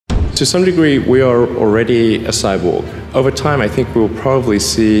To some degree, we are already a cyborg. Over time, I think we will probably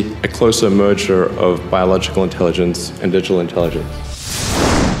see a closer merger of biological intelligence and digital intelligence.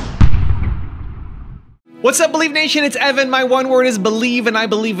 What's up, Believe Nation? It's Evan. My one word is believe, and I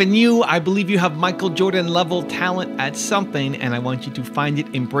believe in you. I believe you have Michael Jordan level talent at something, and I want you to find it,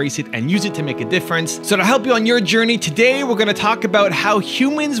 embrace it, and use it to make a difference. So to help you on your journey, today we're going to talk about how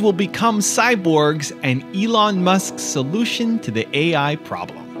humans will become cyborgs and Elon Musk's solution to the AI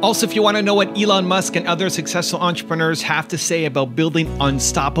problem. Also, if you want to know what Elon Musk and other successful entrepreneurs have to say about building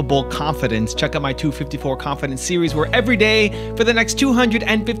unstoppable confidence, check out my 254 Confidence series, where every day for the next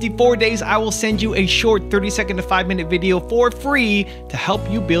 254 days, I will send you a short 30-second to 5-minute video for free to help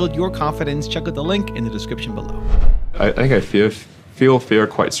you build your confidence. Check out the link in the description below. I think I feel fear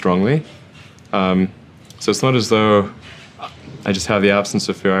quite strongly. So it's not as though I just have the absence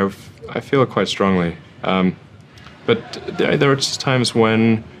of fear. I feel it quite strongly. But there are just times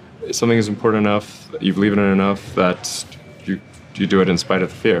when something is important enough, you believe in it enough, that you do it in spite of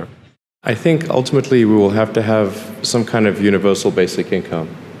the fear. I think ultimately we will have to have some kind of universal basic income.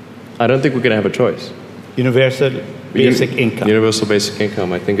 I don't think we're going to have a choice. Universal basic income. Universal basic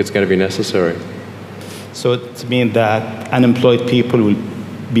income. I think it's going to be necessary. So it means that unemployed people will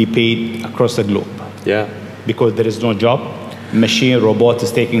be paid across the globe. Yeah. Because there is no job. Machine, robot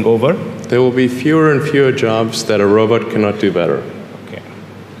is taking over. There will be fewer and fewer jobs that a robot cannot do better. Okay.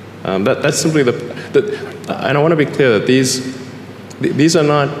 That's simply and I want to be clear that these are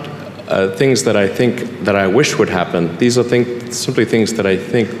not things that I think that I wish would happen. These are simply things that I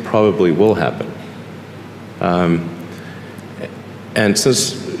think probably will happen. And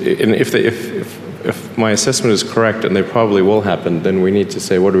if my assessment is correct and they probably will happen, then we need to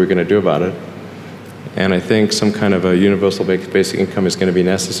say, what are we going to do about it? And I think some kind of a universal basic income is going to be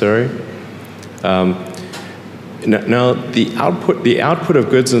necessary. Now, the output of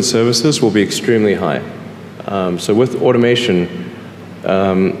goods and services will be extremely high. So with automation,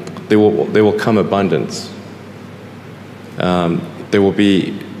 there will come abundance. There will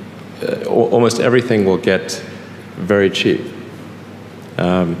be almost everything will get very cheap.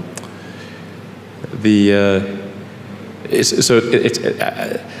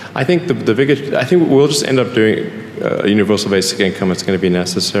 I think I think we'll just end up doing a universal basic income. It's going to be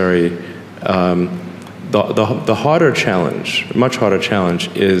necessary. The harder challenge, much harder challenge,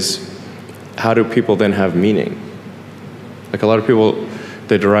 is how do people then have meaning? Like a lot of people,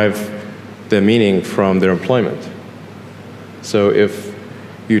 they derive their meaning from their employment. So if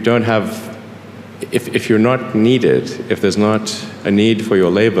you don't have, if you're not needed, if there's not a need for your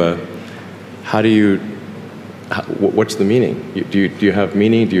labor, how do you? What's the meaning? Do you have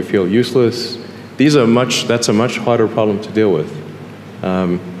meaning? Do you feel useless? That's a much harder problem to deal with.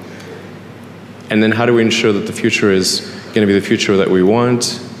 And then how do we ensure that the future is going to be the future that we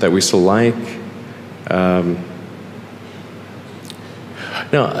want, that we still like? No,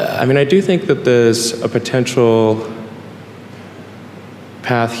 I mean, I do think that there's a potential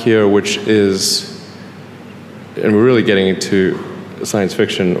path here which is, and we're really getting into science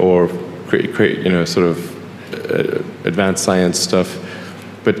fiction or sort of advanced science stuff,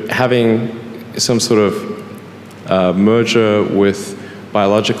 but having some sort of merger with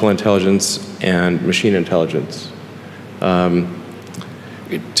biological intelligence and machine intelligence. To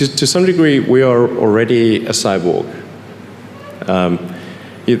some degree, we are already a cyborg.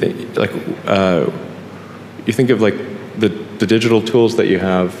 You think of like the digital tools that you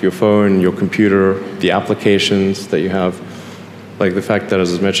have, your phone, your computer, the applications that you have, like the fact that, as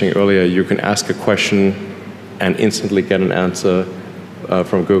I was mentioning earlier, you can ask a question and instantly get an answer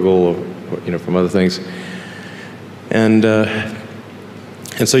from Google or from other things. And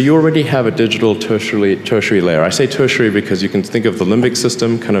so you already have a digital tertiary layer. I say tertiary because you can think of the limbic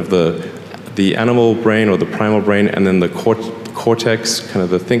system, kind of the animal brain or the primal brain, and then the cortex, kind of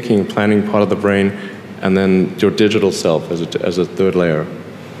the thinking, planning part of the brain, and then your digital self as a third layer.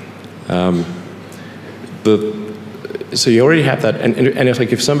 So you already have that, and it's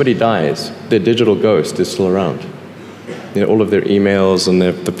like if somebody dies, their digital ghost is still around. All of their emails and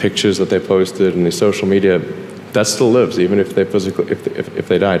the pictures that they posted and their social media, that still lives, even if they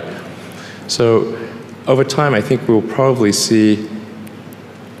died. So over time, I think we'll probably see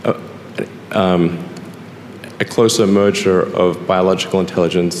a closer merger of biological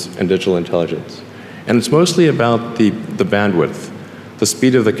intelligence and digital intelligence. And it's mostly about the bandwidth, the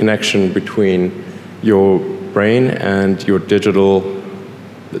speed of the connection between your brain and the digital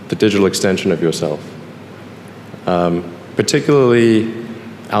extension of yourself. Particularly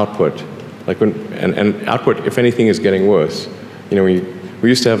output. And output, if anything, is getting worse. We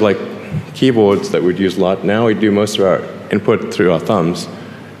used to have like keyboards that we'd use a lot. Now we do most of our input through our thumbs.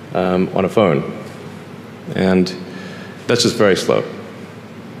 on a phone. And that's just very slow.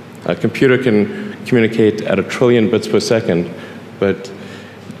 A computer can communicate at 1 trillion bits per second, but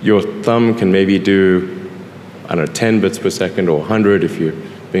your thumb can maybe do, I don't know, 10 bits per second or 100 if you're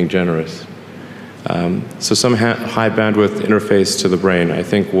being generous. So some high bandwidth interface to the brain, I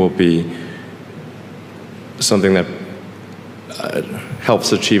think, will be something that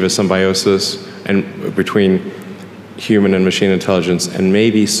helps achieve a symbiosis between human and machine intelligence, and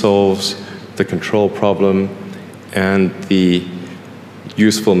maybe solves the control problem and the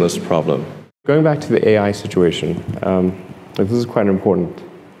usefulness problem. Going back to the AI situation, this is quite an important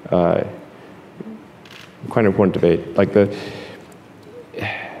debate.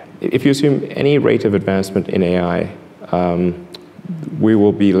 If you assume any rate of advancement in AI, we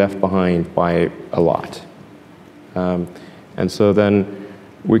will be left behind by a lot. And so then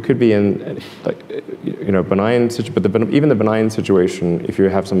we could be in, benign situation, but even the benign situation, if you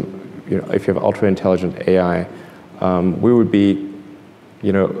have if you have ultra intelligent AI, we would be,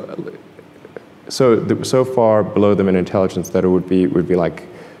 so far below them in intelligence that it would be like,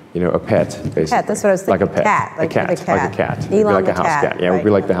 a pet, basically. Cat, that's what I was thinking. Like a pet. Cat, like a cat. It'd be like a house cat. Yeah, it would be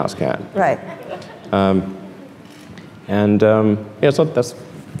like the house cat. Right. It's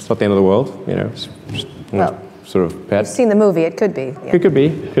not the end of the world, It's just, well, sort of pet. You've seen the movie. It could be. Yeah. It could be.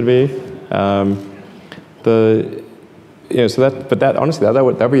 But that honestly, that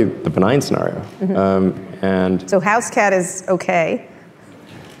would be the benign scenario. Mm-hmm. And so house cat is okay.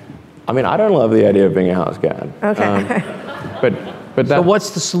 I mean, I don't love the idea of being a house cat. Okay. But so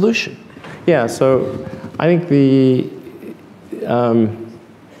what's the solution? Yeah. So I think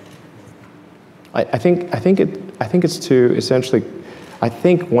I think it's to essentially. I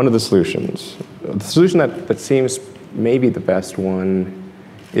think one of the solutions, the solution that seems maybe the best one,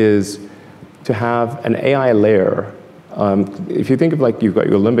 is to have an AI layer. If you think of you've got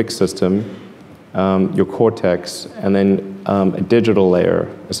your limbic system, your cortex, and then a digital layer,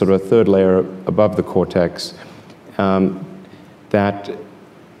 a sort of a third layer above the cortex, that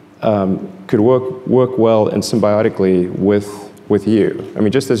could work well and symbiotically with you. I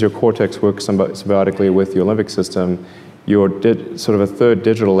mean, just as your cortex works symbiotically with your limbic system, your sort of a third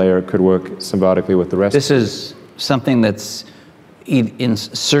digital layer could work symbiotically with the rest. This is something that's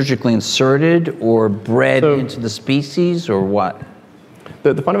surgically inserted or bred into the species, or what?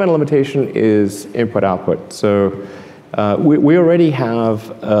 The fundamental limitation is input-output. So we already have,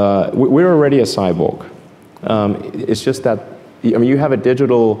 we're already a cyborg. It's just that, you have a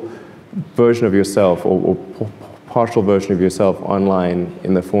digital version of yourself or partial version of yourself online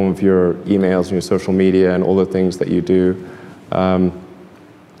in the form of your emails and your social media and all the things that you do. And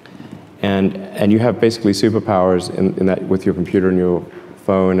you have basically superpowers in that with your computer and your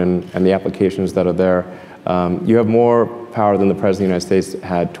phone and the applications that are there. You have more power than the President of the United States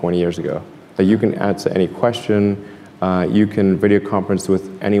had 20 years ago. That you can answer any question, you can video conference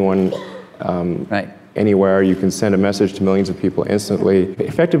with anyone anywhere, you can send a message to millions of people instantly.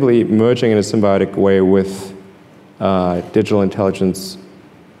 Effectively merging in a symbiotic way with digital intelligence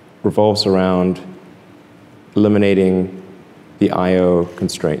revolves around eliminating the I/O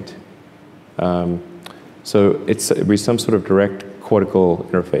constraint. So it'd be some sort of direct cortical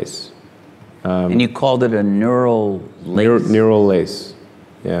interface. And you called it a neural lace? Neural lace,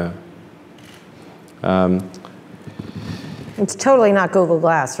 yeah. It's totally not Google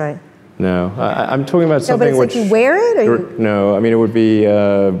Glass, right? No, I'm talking about something but it's like you wear it? Or you... No, I mean, it would be,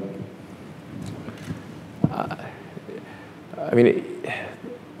 I mean,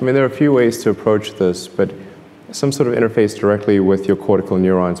 there are a few ways to approach this, but some sort of interface directly with your cortical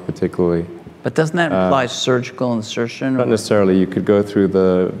neurons particularly. But doesn't that imply surgical insertion? Not necessarily. You could go through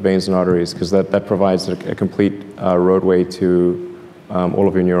the veins and arteries, because that provides a complete roadway to all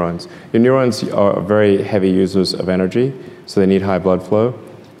of your neurons. Your neurons are very heavy users of energy, so they need high blood flow.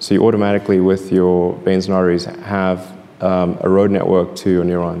 So you automatically, with your veins and arteries, have a road network to your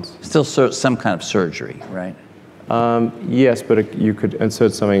neurons. Still some kind of surgery, right? Yes, but you could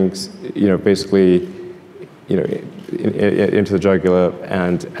insert something, basically, into the jugular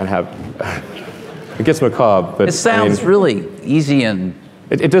and have. It gets macabre, but it sounds really easy and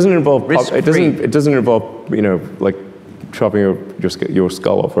it doesn't involve risk-free. It doesn't involve like chopping your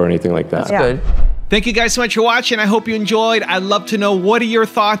skull off or anything like that. That's good. Thank you guys so much for watching. I hope you enjoyed. I'd love to know, what are your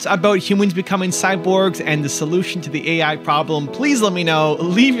thoughts about humans becoming cyborgs and the solution to the AI problem? Please let me know.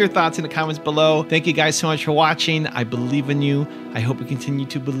 Leave your thoughts in the comments below. Thank you guys so much for watching. I believe in you. I hope you continue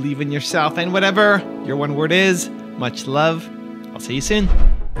to believe in yourself, and whatever your one word is. Much love. I'll see you soon.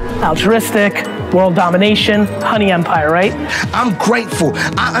 Altruistic, world domination, honey empire, right? I'm grateful.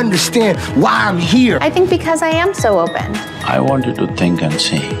 I understand why I'm here. I think because I am so open. I wanted to think and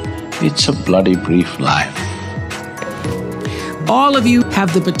say, it's a bloody brief life. All of you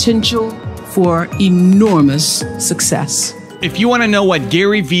have the potential for enormous success. If you want to know what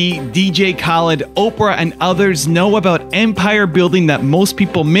Gary Vee, DJ Khaled, Oprah, and others know about empire building that most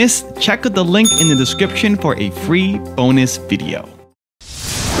people miss, check out the link in the description for a free bonus video.